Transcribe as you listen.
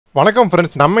வணக்கம்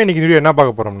ஃப்ரெண்ட்ஸ், நம்ம இன்னைக்கு வீடியோ என்ன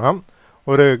பார்க்க போறோம்னா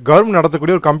ஒரு கவர்மெண்ட்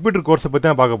நடத்தக்கூடிய ஒரு கம்ப்யூட்டர் கோர்ஸை பற்றி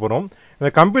தான் பார்க்க போகிறோம். இந்த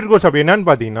கம்ப்யூட்டர் கோர்ஸ் அப்படி என்னன்னு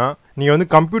பார்த்தீங்கன்னா, நீங்கள் வந்து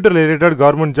கம்ப்யூட்டர் ரிலேட்டட்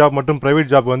கவர்மெண்ட் ஜாப் மற்றும் ப்ரைவேட்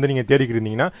ஜாப் வந்து நீங்கள் தேடிக்கிட்டு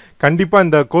இருந்தீங்கன்னா கண்டிப்பாக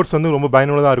இந்த கோர்ஸ் வந்து ரொம்ப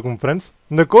பயனுள்ளதாக இருக்கும் ஃப்ரெண்ட்ஸ்.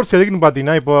 இந்த கோர்ஸ் எதுக்குன்னு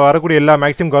பார்த்தீங்கன்னா, இப்போ வரக்கூடிய எல்லா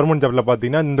மேக்ஸிமம் கவர்மெண்ட் ஜாப்ல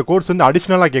பார்த்தீங்கன்னா இந்த கோர்ஸ் வந்து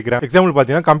அடிஷனலாக கேட்குறேன். எக்ஸாம்பிள்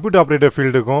பார்த்தீங்கன்னா கம்ப்யூட்டர் ஆப்ரேட்டர்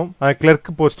ஃபீல்டுக்கும்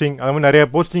கிளர்க் போஸ்டிங் அது மாதிரி நிறைய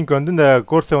போஸ்டிங்க்கு வந்து இந்த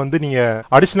கோர்ஸை வந்து நீங்கள்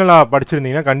அடிஷனலாக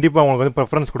படிச்சிருந்தீங்கன்னா கண்டிப்பாக உங்களுக்கு வந்து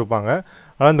ப்ரிஃபரன்ஸ் கொடுப்பாங்க.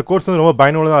 அதனால் இந்த கோர்ஸ் வந்து ரொம்ப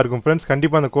பயனுள்ளதாக இருக்கும் ஃப்ரெண்ட்ஸ்.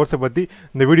 கண்டிப்பாக அந்த கோர்ஸை பற்றி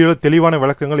இந்த வீடியோவில் தெளிவான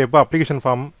விளக்கங்கள், எப்போ அப்ளிகேஷன்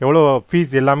ஃபார்ம், எவ்வளோ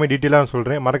ஃபீஸ் எல்லாமே டீட்டெயிலாக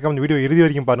சொல்கிறேன். மறக்காம இந்த வீடியோ இறுதி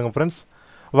வரைக்கும் பாருங்கள் ஃப்ரெண்ட்ஸ்.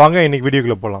 வாங்க இன்னைக்கு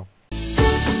வீடியோக்குள்ளே போகலாம்.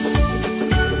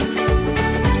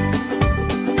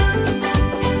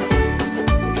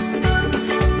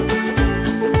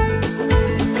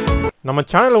 நம்ம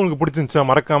சேனல் உங்களுக்கு பிடிச்சிருந்துச்சா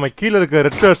மறக்காமல் கீழே இருக்க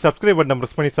red colour subscribe button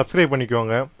press பண்ணி சப்ஸ்கிரைப்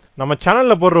பண்ணிக்கோங்க. நம்ம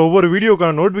சேனலில் போடுற ஒவ்வொரு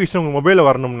வீடியோக்கான நோட்டிஃபிகேஷன் உங்கள் மொபைலில்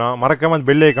வரணும்னா மறக்காமல் அந்த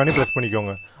பெல் ஐக்கானே ப்ரெஸ்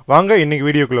பண்ணிக்கோங்க. வாங்க இன்னைக்கு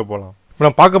வீடியோக்குள்ளே போகலாம். இப்போ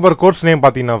நான் பார்க்க போகிற கோர்ஸ் நேம்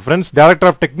பார்த்தீங்கன்னா friends, director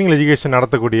of technical education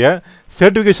நடத்தக்கூடிய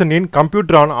certification in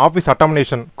computer on office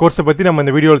அட்டாமினேஷன் கோர்ஸை பற்றி நம்ம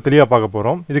இந்த வீடியோவில் தெளிவாக பார்க்க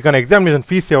போகிறோம். இதுக்கான எக்ஸாமினேஷன்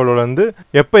ஃபீஸ் எவ்வளோலேருந்து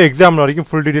எப்போ எக்ஸாம் வரைக்கும்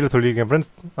ஃபுல் டீட்டெயில் சொல்லியிருக்கேன்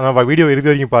ஃப்ரெண்ட்ஸ். ஆனால் வீடியோ இறுதி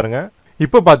வரைக்கும் பாருங்கள்.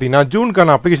 இப்போ பார்த்தீங்கன்னா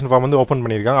ஜூனுக்கான அப்ளிகேஷன் ஃபார்ம் வந்து ஓப்பன்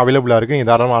பண்ணியிருக்காங்க, அவைலபிளாக இருக்குது.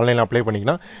 நீங்கள் தாராளமாக ஆன்லைனில் அப்ளை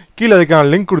பண்ணிக்கலாம். கீழே அதுக்கான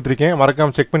லிங்க் கொடுத்துருக்கேன்,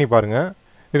 மறக்காமல் செக் பண்ணி பாருங்கள்.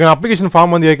 இதுக்கான அப்ளிகேஷன்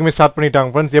ஃபார்ம் வந்து ஏற்கனவே ஸ்டார்ட்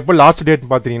பண்ணிட்டாங்க ஃப்ரெண்ட்ஸ். எப்போ லாஸ்ட் டேட்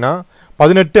பார்த்தீங்கன்னா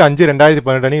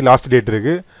 18/5/2018 அன்றைக்கி லாஸ்ட் டேட்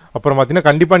இருக்குது. அப்புறம் பார்த்தீங்கன்னா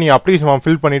கண்டிப்பாக நீங்கள் அப்ளிகேஷன் ஃபார்ம்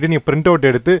ஃபில் பண்ணிவிட்டு நீங்கள் பிரிண்ட் அவுட்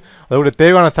எடுத்து அதோட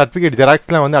தேவையான சர்டிஃபிகேட்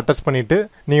ஜெராக்ஸ்லாம் வந்து அட்டாச் பண்ணிவிட்டு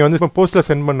நீங்கள் வந்து போஸ்ட்டில்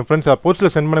சென்ட் பண்ணணும் ஃப்ரெண்ட்ஸ்.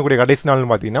 போஸ்ட்டில் சென்ட் பண்ணக்கூடிய கடைசி நாள்னு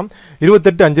பார்த்தீங்கன்னா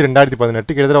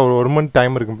 28/5/2018. கிட்டத்தட்ட ஒரு மந்த்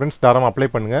டைம் இருக்கும் ஃப்ரெண்ட்ஸ். தாராளமாக அப்ளை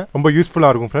பண்ணுங்கள், ரொம்ப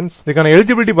யூஸ்ஃபுல்லாக இருக்கும் ஃப்ரெண்ட்ஸ். இதுக்கான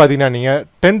எலிஜிபிலிட்டி பார்த்தீங்கன்னா நீங்கள்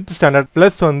 10th ஸ்டாண்டர்ட்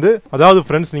ப்ளஸ் வந்து, அதாவது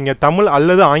ஃப்ரெண்ட்ஸ் நீங்கள் தமிழ்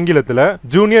அல்லது ஆங்கிலத்தில்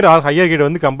ஜூனியர் ஆர் ஹையர் கிரேட்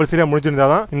வந்து கம்பல்சரியாக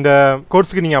முடிச்சிருந்தால் தான் இந்த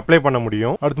கோர்ஸுக்கு நீங்கள் அப்ளை பண்ண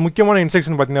முடியும். அடுத்து முக்கியமான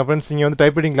இன்ஸ்ட்ரக்ஷன் பார்த்தீங்கன்னா ஃப்ரெண்ட்ஸ், நீங்கள் வந்து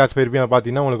டைப் ரைட்டிங் கிளாஸ் போயிருப்பீங்க.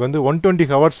 பார்த்தீங்கன்னா உங்களுக்கு வந்து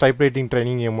 120 hours type writing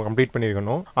training complete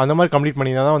பண்ணியிருக்கணும். அந்த மாதிரி கம்ப்ளீட்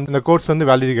பண்ணி தான் வந்து இந்த கோர்ஸ் வந்து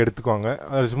வேலிடிட்டி எடுத்துக்குவாங்க.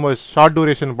 அது சும்மா ஷார்ட்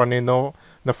டூரேஷன் பண்ணியிருந்தோம்,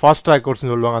 இந்த ஃபாஸ்ட் ட்ராக்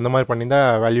கோர்ஸ்னு சொல்லுவாங்க, அந்த மாதிரி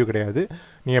பண்ணியிருந்தால் வேல்யூ கிடையாது.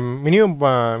 நீங்கள் மினிமம்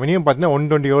பார்த்தீங்கன்னா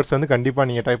 120 hours வந்து கண்டிப்பாக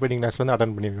நீங்கள் டைப் ரைட்டிங் கிளாஸ் வந்து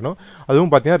அட்டன் பண்ணியிருக்கணும்.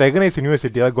 அதுவும் பார்த்தீங்கன்னா ரெகனைஸ்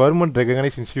யூனிவர்சிட்டி, அதாவது கவர்மெண்ட்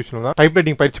ரெகனைஸ் இன்ஸ்டியூஷன் தான் டைப்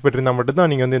ரைட்டிங் பயிற்சி பெற்றிருந்தால் மட்டும்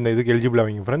தான் நீங்கள் வந்து இந்த இதுக்கு எலிஜிபிள்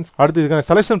ஆவீங்க ஃப்ரெண்ட்ஸ். அடுத்து இதுக்கான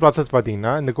செலக்ஷன் ப்ராசஸ்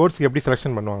பார்த்தீங்கன்னா இந்த கோர்ஸுக்கு எப்படி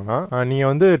செலக்ஷன் பண்ணுவாங்கன்னா,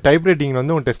 நீங்கள் வந்து டைப் ரைட்டிங்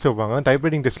வந்து ஒரு டெஸ்ட் வைப்பாங்க. டைப்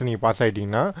ரைட்டிங் டெஸ்ட்டில் நீங்கள் பாஸ்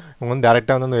ஆகிட்டீங்கன்னா உங்கள் வந்து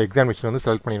டேரெக்டாக வந்து அந்த எக்ஸாமினேஷன் வந்து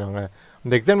செலக்ட் பண்ணிடுவாங்க.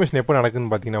 இந்த எக்ஸாமினேஷன் எப்போ நடக்குதுன்னு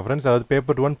பார்த்தீங்கன்னா ஃப்ரெண்ட்ஸ், அதாவது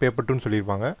பேப்பர் 1 பேப்பர் 2ன்னு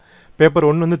சொல்லியிருப்பாங்க. பேப்பர்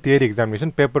 1 வந்து தியரி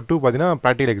எக்ஸாமினேஷன், பேப்பர் 2 பார்த்தீங்கன்னா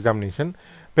ப்ராக்டிகல் எக்ஸாமினேஷன்.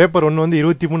 பேப்பர் 1 வந்து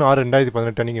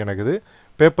 23/6/2018 அன்றைக்கி நடக்குது.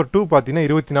 பேப்பர் 2 பார்த்தீங்கன்னா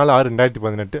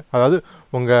 24/6/2018. அதாவது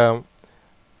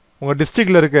உங்கள்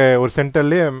டிஸ்ட்ரிக்டில் இருக்க ஒரு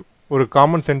சென்டர்லேயே ஒரு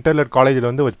காமன் சென்டரில் காலேஜில்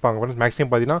வந்து வைப்பாங்க ஃப்ரெண்ட்ஸ். மேக்ஸிமம்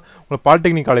பார்த்தீங்கன்னா உங்களுக்கு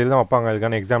பாலிடெக்னிக் காலேஜில் தான் வைப்பாங்க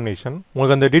அதுக்கான எக்ஸாமினேஷன்.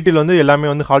 உங்களுக்கு அந்த டீட்டெயில் வந்து எல்லாமே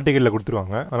வந்து ஹால் டிக்கெட்டில்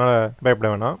கொடுத்துருவாங்க, அதனால் பயப்பட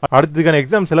வேணாம். அடுத்ததுக்கான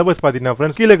எக்ஸாம் சிலபஸ் பார்த்தீங்கன்னா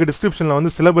ஃப்ரெண்ட்ஸ், கீழே டிஸ்கிரிப்ஷனில்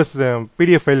வந்து சிலபஸ்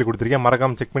PDF ஃபைல் கொடுத்துருக்கேன்,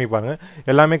 மறக்காமல் செக் பண்ணி பாருங்கள்.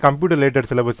 எல்லாமே கம்ப்யூட்டர் ரிலேட்டட்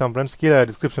சிலபஸ் தான் ஃப்ரெண்ட்ஸ். கீழே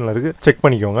டிஸ்கிரிப்ஷனில் இருக்குது, செக்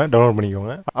பண்ணிக்கோங்க, டவுன்லோட்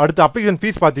பண்ணிக்கோங்க. அடுத்து அப்ளிகேஷன்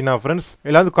ஃபீஸ் பார்த்தீங்கன்னா ஃப்ரெண்ட்ஸ்,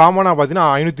 எல்லாரும் காமனாக பார்த்தீங்கன்னா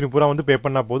 530 வந்து பே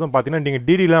பண்ணால் போதும். பார்த்தீங்கன்னா நீங்கள்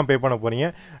டிடிலாம் பே பண்ண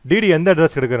போகிறீங்க. டிடி எந்த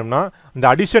அட்ரஸ் எடுக்கிறோம்னா இந்த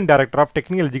addition director of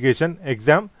technical education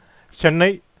exam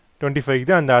Chennai 25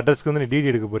 தான் அந்த அட்ரஸ்க்கு வந்து டிடி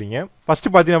எடுக்க போகிறீங்க. ஃபஸ்ட்டு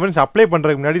பார்த்தீங்கன்னா ஃப்ரெண்ட்ஸ், அப்ளை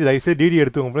பண்ணுறதுக்கு முன்னாடி தயவுசெய்து டிடி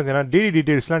எடுத்துக்கோங்க ஃப்ரெண்ட்ஸ். ஏன்னா டிடி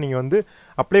டீட்டெயில்ஸ்லாம் நீங்கள் வந்து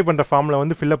அப்ளை பண்ணுற ஃபார்மில்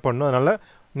வந்து ஃபில்அப் பண்ணணும். அதனால்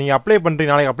நீங்கள் அப்ளை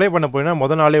பண்ணுறீங்க, நாளைக்கு அப்ளை பண்ண போயின்னா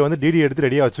முதல் நாளே வந்து டிடி எடுத்து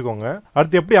ரெடியாக வச்சுக்கோங்க.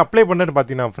 அடுத்து எப்படி அப்ளை பண்ணுறேன்னு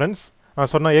பார்த்தீங்கன்னா ஃப்ரெண்ட்ஸ்,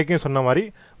 ஏற்கனவே சொன்ன மாதிரி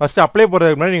ஃபஸ்ட்டு அப்ளை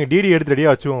பண்ணுறதுக்கு முன்னாடி நீங்கள் டிடி எடுத்து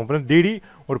ரெடியாக வச்சுக்கோங்க ஃப்ரெண்ட்ஸ். டிடி,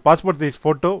 ஒரு பாஸ்போர்ட் சைஸ்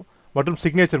ஃபோட்டோ மற்றும்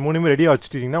சிக்னேச்சர் 3மே ரெடியாக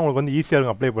வச்சுட்டிங்கன்னா உங்களுக்கு வந்து ஈஸியாக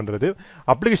இருக்கும் அப்ளை பண்ணுறது.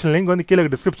 அப்ளிகேஷன் லிங்க் வந்து கீழே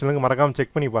டிஸ்கிரிப்ஷனுக்கு மறக்காமல்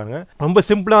செக் பண்ணி பாருங்கள். ரொம்ப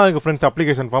சிம்பிளாக இருக்குது ஃப்ரெண்ட்ஸ்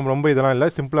அப்ளிகேஷன் ஃபார்ம், ரொம்ப இதெல்லாம் இல்லை,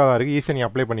 சிம்பிளாக தான் இருக்குது, ஈஸியாக நீங்கள்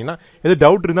அப்ளை பண்ணினா. எது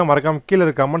டவுட் இருந்தால் மறக்காமல் கீழே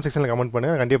இருக்க கமெண்ட் செக்ஷனில் கமெண்ட்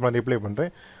பண்ணுங்கள், கண்டிப்பாக நான் ரிப்ளை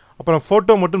பண்ணுறேன். அப்புறம்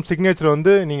ஃபோட்டோ மற்றும் சிக்னேச்சர்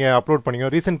வந்து நீங்கள் அப்லோட்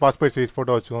பண்ணிக்கோங்க. ரீசெண்ட் பாஸ்போர்ட் சைஸ்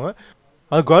ஃபோட்டோ வச்சுக்கோங்க.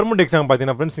 அது கவர்மெண்ட் எக்ஸாம்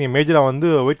பார்த்தீங்கன்னா ஃப்ரெண்ட்ஸ், நீங்கள் மேஜராக வந்து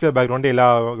ஒயிட் கலர் பேக்ரவுண்டே எல்லா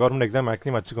கவர்மெண்ட் எக்ஸாம்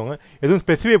மேக்ஸிமம் வச்சுக்கோங்க. எதுவும்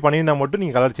ஸ்பெசிஃபை பண்ணியிருந்தால் மட்டும்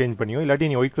நீங்கள் கலர் சேஞ்ச் பண்ணிக்கோ, இல்லாட்டி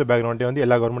நீங்கள் ஒயிட் கலர் பேக்ரவுண்டே வந்து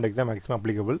எல்லா கவர்மெண்ட் எக்ஸாம் மேக்ஸிமம்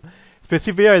அப்ளிகபிள்.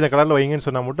 ஸ்பெசிஃபையாக இந்த கலரில் வைங்கன்னு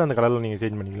சொன்னால் மட்டும் அந்த கலரில் நீங்கள்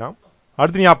சேஞ்ச் பண்ணிக்கலாம்.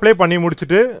 அடுத்து நீங்கள் அப்ளை பண்ணி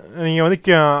முடிச்சுட்டு நீங்கள் வந்து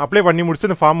அப்ளை பண்ணி முடிச்சுட்டு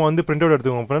அந்த ஃபார்மை வந்து பிரிண்ட் அவுட்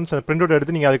எடுத்துக்கோங்க ஃப்ரெண்ட்ஸ். அந்த பிரிண்ட் அவுட்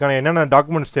எடுத்து நீங்கள் அதுக்கான என்னென்ன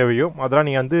டாக்குமெண்ட்ஸ் தேவையோ அதெல்லாம்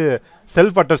நீங்கள் வந்து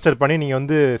செல்ஃப் அட்டஸ்டட் பண்ணி நீங்கள்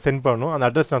வந்து சென்ட் பண்ணணும்.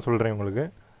 அந்த அட்ரஸ் நான் சொல்கிறேன் உங்களுக்கு.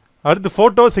 அடுத்து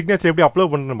ஃபோட்டோ சிக்னேச்சர் எப்படி அப்லோட்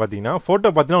பண்ணுறேன்னு பார்த்தீங்கன்னா, ஃபோட்டோ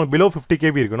பார்த்தீங்கன்னா உங்களுக்கு பிலோ 50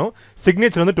 KB இருக்கணும்,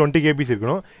 சிக்னேச்சர் வந்து 20 KB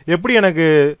இருக்கணும். எப்படி எனக்கு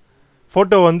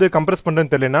ஃபோட்டோ வந்து கம்ப்ரெஸ்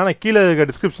பண்ணுறேன்னு தெரியலனா நான் கீழே இருக்க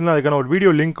டிஸ்கிரிப்ஷனில் அதுக்கான ஒரு வீடியோ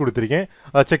லிங்க் கொடுத்துருக்கேன்,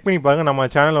 அதை செக் பண்ணி பாருங்கள். நம்ம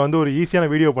சேனலில் வந்து ஒரு ஈஸியான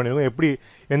வீடியோ பண்ணியிருக்கோம், எப்படி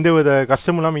எந்த வித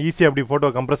கஷ்டமும் இல்லாமல் ஈஸியாக எப்படி ஃபோட்டோ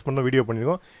கம்ப்ரெஸ் பண்ண வீடியோ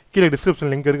பண்ணியிருக்கோம். கீழே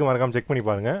டிஸ்கிரிப்ஷன் லிங்க் இருக்குது, மறக்காமல் செக் பண்ணி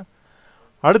பாருங்கள்.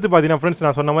 அடுத்து பார்த்தீங்கன்னா ஃப்ரெண்ட்ஸ்,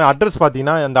 நான் சொன்ன மாதிரி அட்ரஸ்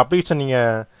பார்த்தீங்கன்னா அந்த அப்ளிகேஷன்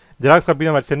நீங்கள் ஜெராக்ஸ் காப்பி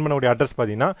தான் சென்ட் பண்ணக்கூடிய அட்ரஸ்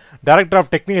பார்த்தீங்கன்னா director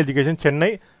of technical education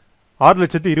Chennai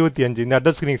 6,25,000 இந்த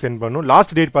அட்ரஸ்க்கு நீங்கள் சென்ட் பண்ணணும்.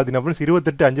 லாஸ்ட் டேட் பார்த்தீங்கன்னா ஃப்ரெண்ட்ஸ்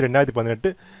 28/5/2018.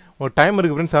 ஒரு டைம்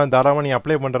இருக்குது ஃப்ரெண்ட்ஸ். அது தாராளமாக நீங்கள்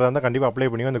அப்ளை பண்ணுறதா இருந்தால் கண்டிப்பாக அப்ளை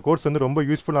பண்ணுங்க. அந்த கோர்ஸ் வந்து ரொம்ப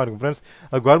யூஸ்ஃபுல்லாக இருக்கும் ஃப்ரெண்ட்ஸ்.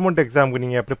 அது கவர்மெண்ட் எக்ஸாமுக்கு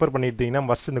நீங்கள் ப்ரிப்பேர் பண்ணிட்டீங்கன்னா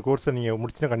ஃபஸ்ட் இந்த கோர்ஸை நீங்கள்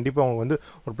முடிச்சுன்னா கண்டிப்பாக அவங்க வந்து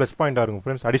ஒரு ப்ளஸ் பாயிண்ட்டாக இருக்கும்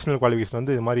ஃப்ரெண்ட்ஸ். அடிஷனல் குவாலிஃபிகேஷன்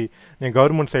வந்து இது மாதிரி நீங்கள்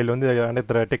கவர்மெண்ட் சைடில் வந்து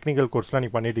நடத்துகிற டெக்னிக்கல் கோர்ஸ்லாம்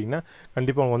நீங்கள் பண்ணிட்டீங்கன்னா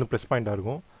கண்டிப்பாக அவங்க வந்து ப்ளஸ் பாயிண்ட்டாக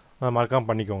இருக்கும். அதை மறக்காமல்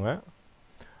பண்ணிக்கோங்க.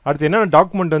 அடுத்து என்னென்ன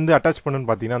டாக்குமெண்ட் வந்து அட்டாச் பண்ணணும்னு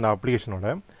பார்த்தீங்கன்னா அந்த அப்ளிகேஷனோட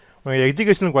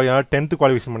எஜுகேஷனல் 10th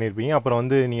குவாலிஃபிகேஷன் பண்ணியிருப்பீங்க. அப்புறம்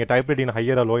வந்து நீங்கள் டைப்ரைட்டிங்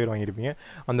ஹையராக லோயர் வாங்கியிருப்பீங்க.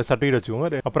 அந்த சர்டிஃபிகேட்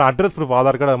வச்சுக்கோங்க. அப்புறம் அட்ரஸ் ப்ரூஃப்,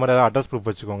 ஆதார் கார்டு, அது மாதிரி ஏதாவது அட்ரஸ் ப்ரூஃப்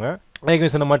வச்சுக்கோங்க. ஏற்கனவே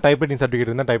சொன்ன மாதிரி டைப்ரைட்டிங்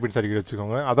சர்டிஃபிகேட் இருந்தால் டைப்ரைட்டிங் சர்டிஃபிகேட்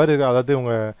வச்சுக்கோங்க. அதாவது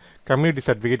உங்கள் கம்யூனிட்டி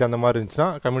சர்டிஃபிகேட் அந்த மாதிரி இருந்துச்சுன்னா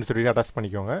கம்யூனிட்டி சர்டிஃபிகேட் அட்டாச்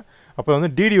பண்ணிக்கோங்க. அப்புறம்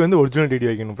வந்து டிடி வந்து ஒரிஜினல் டிடி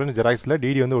வைக்கணும் ஃப்ரெண்ட்ஸ். ஜெராக்ஸில்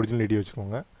டிடி வந்து ஒரிஜினல் டிடி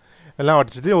வச்சுக்கோங்க. எல்லாம்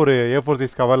வச்சுட்டு ஒரு A4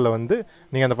 சைஸ் கவரில் வந்து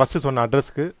நீங்கள் அந்த ஃபஸ்ட்டு சொன்ன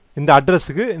இந்த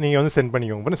அட்ரஸுக்கு நீங்கள் வந்து சென்ட்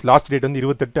பண்ணிக்கோங்க ஃப்ரெண்ட்ஸ். லாஸ்ட் டேட் வந்து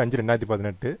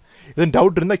 28/5/2018. எதுவும்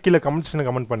டவுட் இருந்தால் கீழே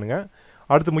கமெண்ட் பண்ணுங்கள்.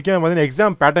 அடுத்து முக்கியமாக பார்த்தீங்கன்னா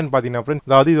எக்ஸாம் பேட்டர்ன் பார்த்தீங்கன்னா ஃப்ரெண்ட்ஸ்,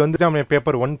 அதாவது இது வந்து எக்ஸாம்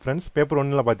பேப்பர் 1 ஃப்ரெண்ட்ஸ். பேப்பர்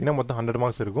 1ல் பார்த்தீங்கன்னா மொத்தம் 100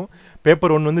 மார்க்ஸ் இருக்கும்.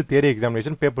 பேப்பர் 1 வந்து தியரி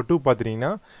எக்ஸாமினேஷன். பேப்பர் 2 பார்த்தீங்கன்னா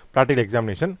ப்ராக்டிகல்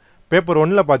எக்ஸாமினேஷன். பேப்பர்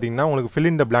 1ல் பார்த்தீங்கன்னா உங்களுக்கு fill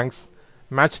in the blanks,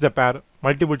 match the பேர்,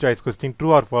 multiple choice question,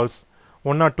 true or false,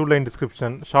 1 or 2 line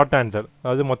description, short answer,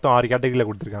 அதாவது மொத்தம் 6 கேட்டகரியில்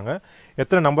கொடுத்துருக்காங்க.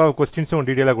 எத்தனை நம்பர் ஆஃப் கொஸ்டின்ஸும்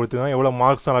டீட்டெயிலாக கொடுத்துருக்காங்க. எவ்வளோ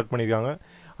மார்க்ஸ் அலாட் பண்ணியிருக்காங்க.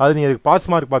 அது நீங்கள் அதுக்கு பாஸ்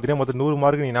மார்க் பார்த்தீங்கன்னா மொத்தம் 100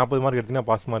 மார்க், நீங்கள் 40 மார்க் எடுத்தீங்கன்னா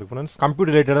pass mark friends.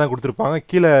 Computer related தான் கொடுத்துருப்பாங்க.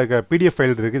 கீழே PDF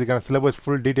ஃபைல் இருக்குது. இதுக்கான சிலபஸ்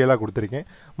ஃபுல் டீட்டெயிலாக கொடுத்துருக்கேன்.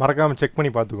 மறக்காமல் செக்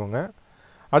பண்ணி பார்த்துக்கோங்க.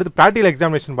 அடுத்து ப்ராக்டிகல்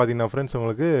எக்ஸாமினேஷன் பார்த்தீங்கன்னா ஃப்ரெண்ட்ஸ்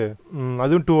உங்களுக்கு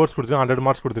அதுவும் 2 hours கொடுத்துருக்காங்க. 100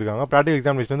 மார்க்ஸ் கொடுத்துருக்காங்க. ப்ராக்டிகல்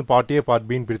எக்ஸாமினேஷன் வந்து பார்ட் A பார்ட்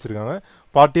Bன்னு பிரிச்சிருக்காங்க.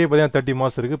 பார்ட் A பார்த்தீங்கன்னா 30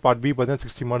 மார்க்ஸ் இருக்குது. பார்ட் B பார்த்தீங்கன்னா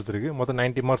 60 மார்க்ஸ் இருக்குது. மொத்தம்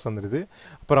 90 மார்க்ஸ் வந்துடுது.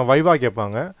 அப்புறம் வைவா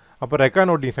கேட்பாங்க. அப்புறம் ரெக்கார்ட்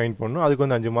நோட்டிங் சைன் பண்ணணும். அதுக்கு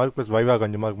வந்து 5 மார்க் ப்ளஸ் வைவாக்கு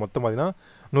 5 மார்க், மொத்தம் பார்த்தீங்கன்னா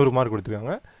 100 மார்க்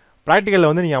கொடுத்துருக்காங்க. ப்ராக்டிக்கலில்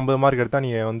வந்து நீங்கள் 50 மார்க் எடுத்தால்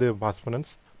நீங்கள் வந்து பாஸ்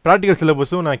ஃப்ரெண்ட்ஸ். ப்ராக்டிகல்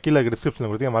சிலபஸும் நான் கீழே டிஸ்கிரிப்ஷனில்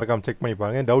கொடுத்து மறக்காமல் செக் பண்ணி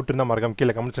பாருங்கள். டவுட் இருந்தால் மறக்காமல்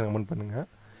கீழே கமெண்ட் பண்ணுங்கள்.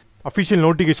 அஃபிஷியல்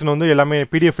நோட்டிஃபிகேஷன் வந்து எல்லாமே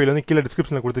PDF ஃபைல் வந்து கீழே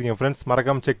டிஸ்கிரிப்ஷனில் கொடுத்துருக்கீங்க ஃப்ரெண்ட்ஸ்.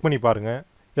 மறக்காமல் செக் பண்ணி பாருங்கள்.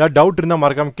 ஏதாவது டவுட் இருந்தால்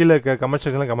மறக்காமல் கீழே கமெண்ட்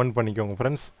செக்ஷனில் கமெண்ட் பண்ணிக்கோங்க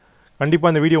ஃப்ரெண்ட்ஸ்.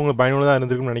 கண்டிப்பாக இந்த வீடியோ உங்களுக்கு பயனுள்ளதாக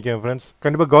இருந்திருக்கும்னு நினைக்கிறேன் ஃப்ரெண்ட்ஸ்.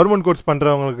 கண்டிப்பாக கவர்மெண்ட் கோர்ஸ்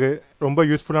பண்ணுறவங்களுக்கு ரொம்ப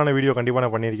யூஸ்ஃபுல்லான வீடியோ கண்டிப்பாக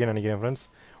நான் பண்ணியிருக்கேன்னு நினைக்கிறேன் ஃப்ரெண்ட்ஸ்.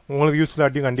 உங்களுக்கு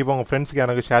யூஸ்ஃபுல்லாகிட்டையும் கண்டிப்பாக உங்கள் ஃப்ரெண்ட்ஸ்க்கு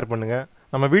எனக்கு ஷேர் பண்ணுங்கள்.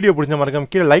 நம்ம வீடியோ பிடிச்ச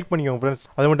மறக்காமல் கீழே லைக் பண்ணிக்கோங்க ஃப்ரெண்ட்ஸ்.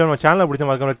 அது மட்டும் நம்ம சேனலை பிடிச்ச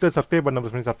மறக்காமல் சப்ஸ்கிரைப்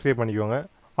பண்ண சப்ஸ்கிரைப் பண்ணிக்கோங்க.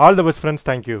 All the best friends.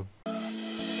 Thank you.